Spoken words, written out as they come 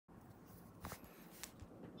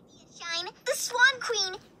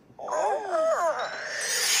queen.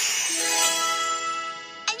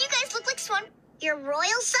 And you guys look like swan. You're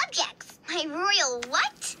royal subjects. My royal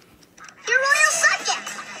what? You're royal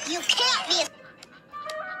subjects. You can't be a...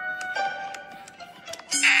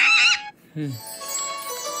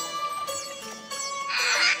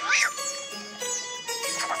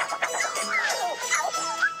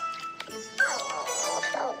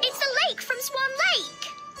 It's the lake from Swan Lake.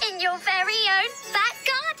 In your very own back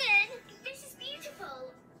garden. This is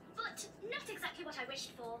beautiful, but not exactly what I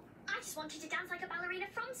wished for. I just wanted to dance like a ballerina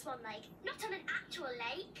from Swan Lake, not on an actual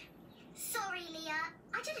lake. Sorry, Leah.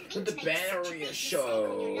 I didn't mean The to make such a Ballerina big show.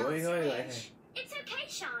 mistake on your nose fish. It's okay,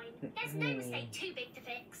 Shine. There's no mistake too big to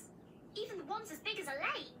fix. Even the ones as big as a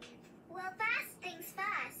lake. Well, first things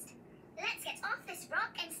first. Let's get off this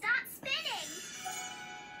rock and start spinning.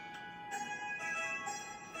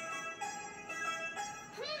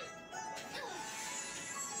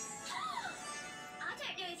 I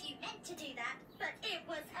don't know if you meant to do that, but it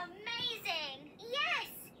was amazing. Yes,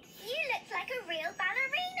 you looked like a real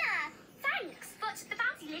ballerina. Thanks, but the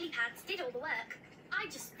bouncy lily pads did all the work. I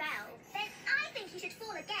just fell. Then I think you should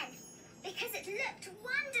fall again, because it looked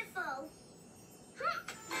wonderful.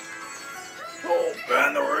 Oh,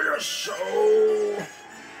 Ballerina show.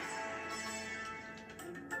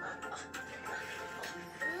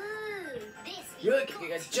 Ooh, this You're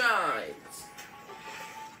looking at giants.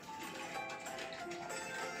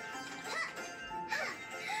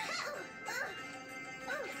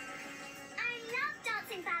 I love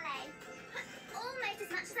dancing ballet. Almost as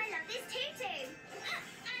much as I love this tutu.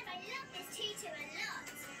 And I love this tutu a lot.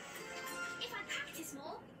 If I practice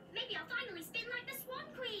more, maybe I'll finally spin like the Swan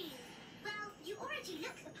Queen. Well, you already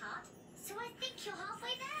look the part, so I think you're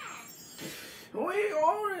halfway there. We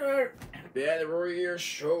are at Ballerina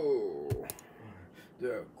show.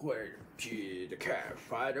 The great Peter the Cat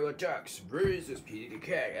final ducks versus Peter the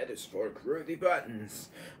Cat at his 4 curly buttons.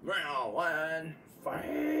 Round 1,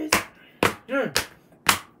 fight.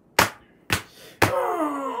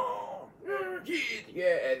 Oh, Peter the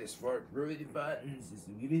Cat at his 4 curly buttons is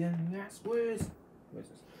giving them the last words. What's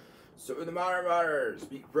this? So the Mothers,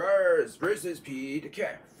 Big Brothers versus Peter the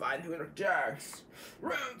Cat final ducks.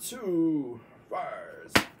 Round 2,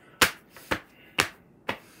 fight.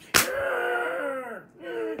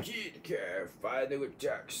 Peter the Cat fighting with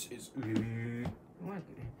ducks is what?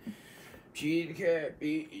 Peter the Cat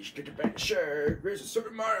beat each adventure versus Super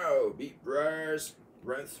Mario beat Brothers.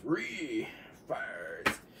 Round 3,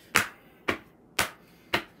 fight.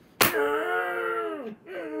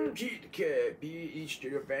 Peter the Cat beat each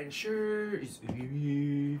adventure is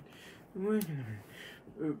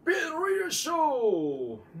Ballerina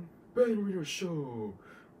show. Ballerina show.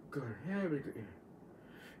 Gotta have it.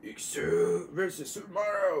 X2 versus Super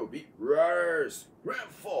Mario beat Brothers. Round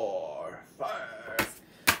 4, fight.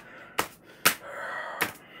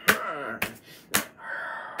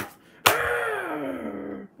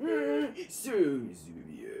 X2 is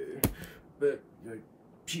but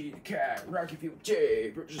Peter the Cat, Rocky Field J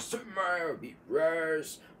versus Super Mario beat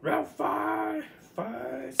Brothers. Round 5,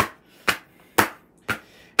 fight.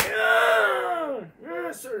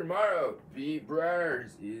 Super Mario beat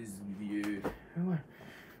Brothers is you.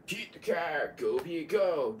 Peter the Cat, go be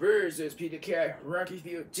go versus Peter the Cat, Rocky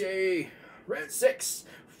Field J. Round 6,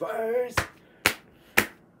 fight.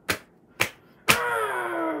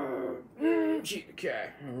 Peter the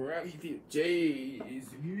Cat, Rocky Field J is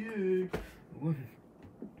you.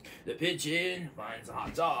 The pigeon finds a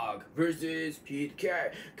hot dog versus Peter the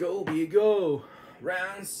Cat, go be go.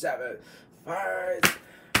 Round 7, fight.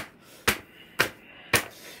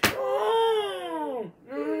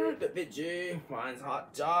 The pigeon finds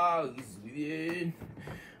hot dogs.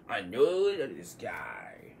 I know that this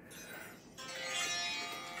guy.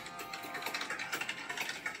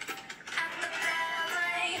 At the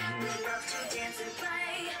ballet, we love to dance and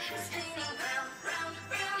play, spinning round, round,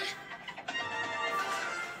 round. At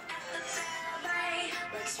the ballet,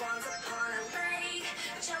 like swans upon a lake,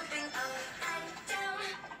 jumping up and down.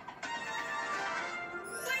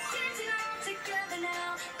 We're dancing all together now,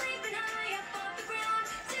 leaping high up off the ground.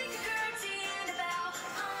 Take a curtsy and a bow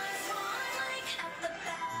on Swan Lake. At the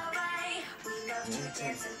ballet, we love to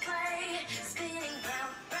dance and play, spinning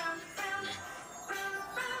round, round, round, round,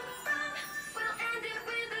 round, round. We'll end it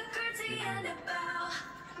with a curtsy and a bow.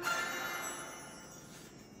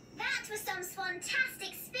 That was some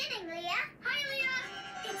swantastic spinning, Leah. Hi,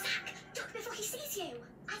 Leah. It's Zach. Duck before he sees you.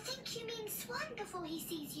 I think you mean swan before he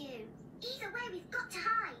sees you. Either way, we've got to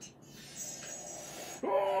hide.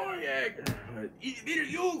 Oh yeah. Peter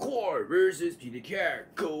Unicorn versus Peter the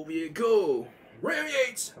Cat, go be go. Round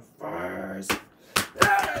 8, fight.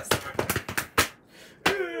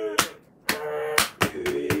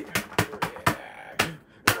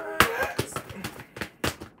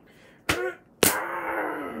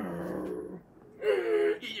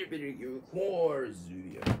 unicorns.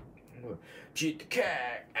 Pete the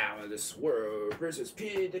cat out of this world versus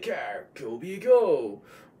Pete the cat. Go be go.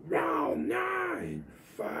 Round 9.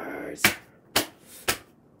 Fight.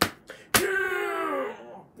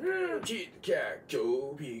 Pete the cat.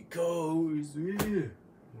 Go be goes.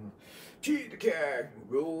 Pete the cat.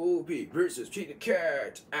 Go be versus Pete the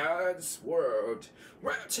cat out of this world.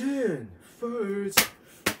 Round 10. First.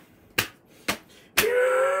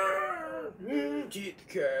 Pete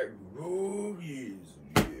the cat. Go be.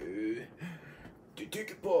 The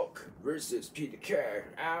Ticket Book versus Pete the Cat.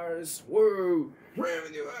 Ours world.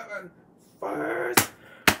 Round 11. First.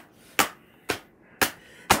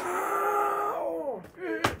 Oh,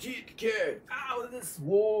 Pete the Cat out of this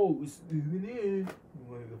world.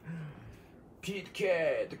 Pete the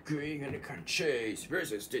Cat, the Green and the Chase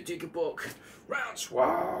versus the Ticket Book. Round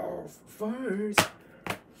 12. First.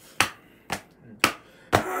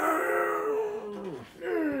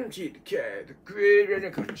 Pete the Cat, the Green and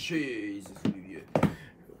the Chase.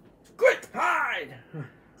 Good hide! Look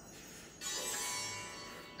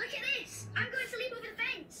at this! I'm going to leap over the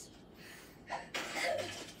fence!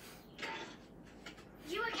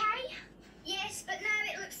 You okay? Yes, but now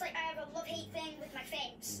it looks like I have a love-hate thing with my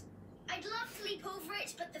fence. I'd love to leap over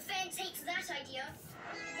it, but the fence hates that idea.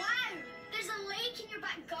 Wow! There's a lake in your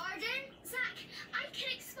back garden? Zach, I can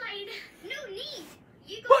explain. No need!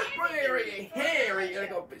 You got everything. Harry, gotta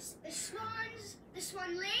go. The swans, the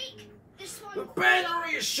swan lake, the swan The queen.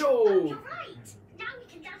 Ballerina Oh, show! you're right. Now we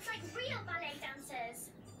can dance like real ballet dancers.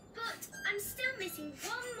 But I'm still missing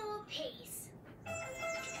one more piece.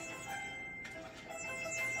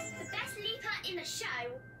 The best leaper in the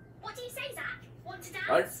show. What do you say, Zach? Want to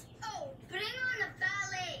dance? Oh, bring on the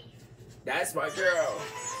ballet. That's my girl.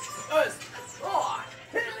 Us. Oh,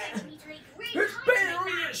 You're going to need to leap really it's high to make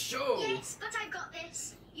Ballerina that. show! Yes, but I've got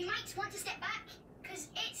this. You might want to step back, because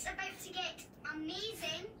it's about to get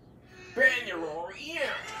amazing.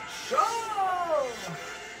 Ballerina show!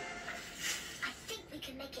 I think we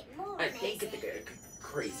can make it more I amazing. think it's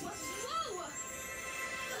crazy. Whoa!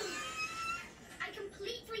 I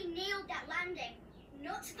completely nailed that landing.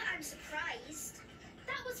 Not that I'm surprised.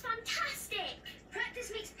 That was fantastic.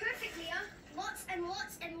 Practice makes perfect, Leah. Lots and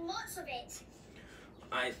lots and lots of it.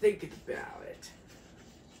 I think it's ballad.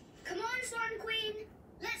 Come on, Swan Queen.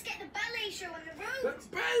 Let's get the ballet show on the road.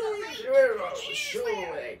 The Ballerina Here's show!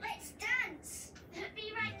 where. Let's dance.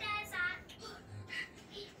 Be right there, Zach.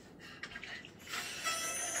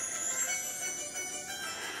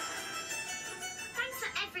 Thanks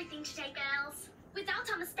for everything today, girls. Without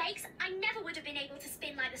our mistakes, I never would have been able to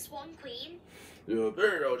spin like the Swan Queen.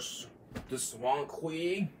 The Swan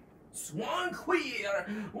Queen. Swan Queen!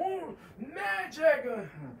 Oh, magic!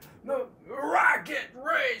 The rocket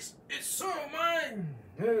race! It's so mine!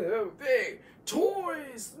 Big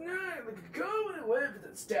toys! Go away with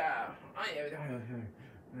the style!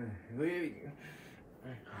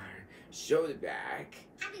 Show the back.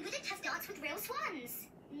 And we wouldn't have danced with real swans.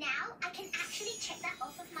 Now I can actually check that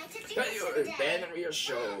off of my to-do Tell list you for what, the the day. Ballerina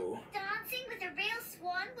show. Dancing with a real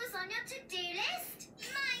swan was on your to-do list?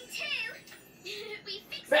 Mine too. We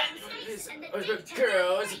fixed our Ballerina mistakes is and the a date turned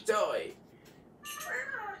girl, out it's a great. toy.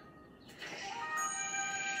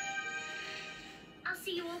 I'll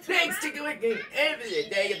see you all tomorrow. Thanks to clicking every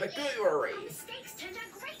day of the Our glory. mistakes turned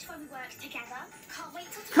out great when we worked together. Can't wait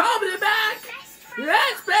till Come to the back! best friends.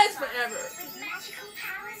 That's best forever! With magical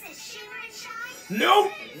powers that shimmer and shine. No!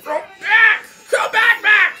 Go back! Go back,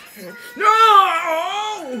 back!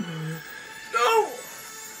 No! No!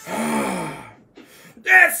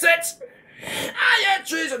 That's it! I have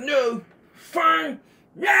choose a new, fun,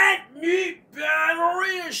 yet new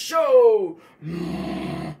Ballerina show!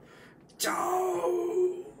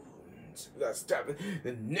 Don't! Let's stop it.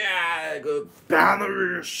 The Naga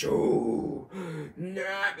Ballerina show!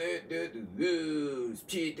 Never to lose.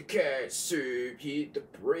 Pete the Cat, Sir Pete the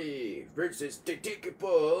Brave versus the Ticket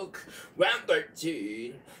Book. Round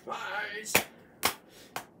 13. Fight!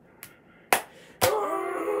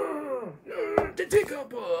 The Ticket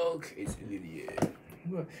Book is idiot.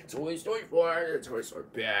 Toy Story 4, the toys are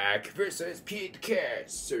back versus Pete the Cat,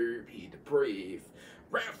 Sir Pete the Brave.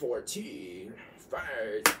 Round 14.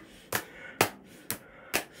 Fight!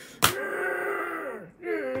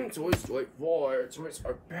 Toy Story 4, toys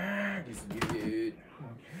are back, is idiot.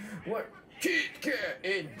 What? Pete the Cat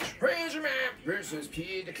and Treasure Map versus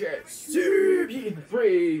Pete the Cat, Sir Pete the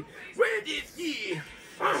Brave. Round 15.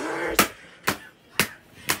 Fight!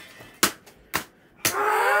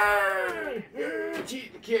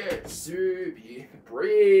 Pete the Cat, Sir Pete the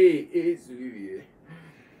Brave is idiot.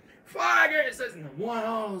 Fire says in the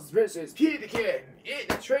walls versus Pete the Cat in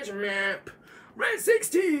the treasure map. Round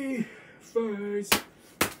 60. First.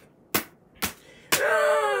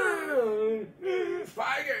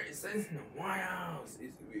 Fighters in the White House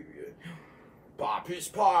is weird. Poppy's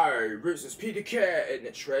Pie versus Peter Cat in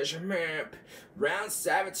the treasure map. Round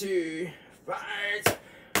 70. Fight.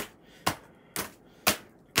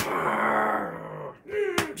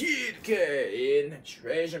 Peter Cat in the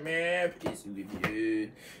treasure map is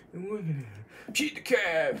weird. Peter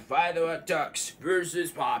Cat fight the ducks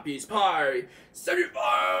versus Poppy's Pie.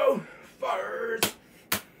 74 first.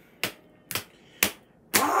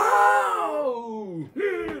 Oh!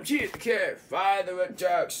 Peter Cat fight the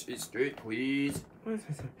ducks. It's straight, please.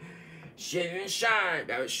 Shine and Shine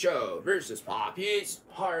Battle Show versus Poppy's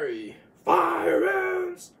Pie. 5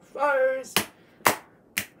 rounds first.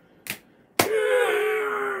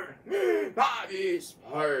 Poppy's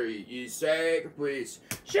Pie is second, please.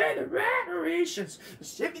 Share the reparations.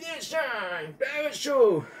 Shine and Shine Battle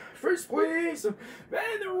Show. First place.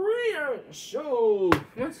 Ballerina Show.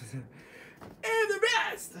 And the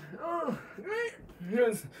best. Oh, right.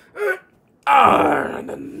 Yes. On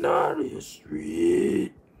the Naughty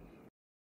Street.